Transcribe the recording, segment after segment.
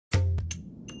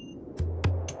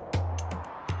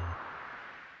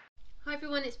Hi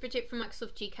everyone, it's Bridget from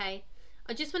Microsoft UK.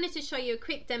 I just wanted to show you a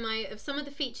quick demo of some of the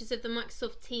features of the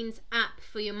Microsoft Teams app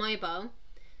for your mobile.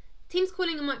 Teams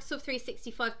calling on Microsoft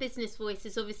 365 Business Voice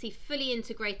is obviously fully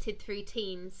integrated through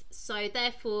Teams, so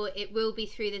therefore it will be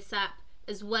through this app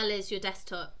as well as your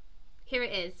desktop. Here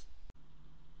it is.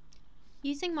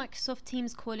 Using Microsoft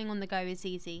Teams calling on the go is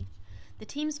easy. The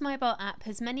Teams mobile app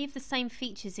has many of the same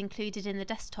features included in the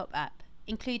desktop app,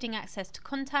 including access to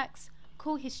contacts,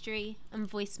 call history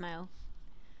and voicemail.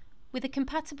 With a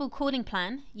compatible calling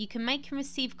plan, you can make and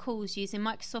receive calls using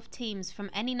Microsoft Teams from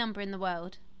any number in the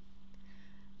world.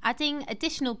 Adding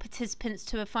additional participants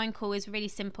to a phone call is really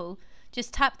simple.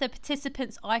 Just tap the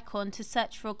participant's icon to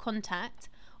search for a contact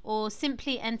or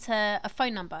simply enter a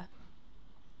phone number.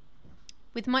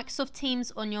 With Microsoft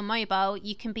Teams on your mobile,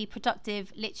 you can be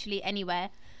productive literally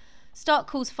anywhere, start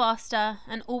calls faster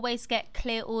and always get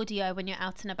clear audio when you're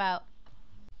out and about.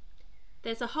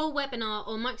 There's a whole webinar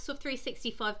on Microsoft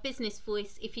 365 Business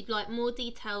Voice if you'd like more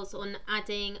details on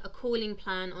adding a calling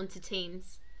plan onto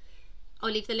Teams. I'll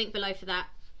leave the link below for that.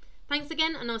 Thanks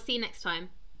again and I'll see you next time.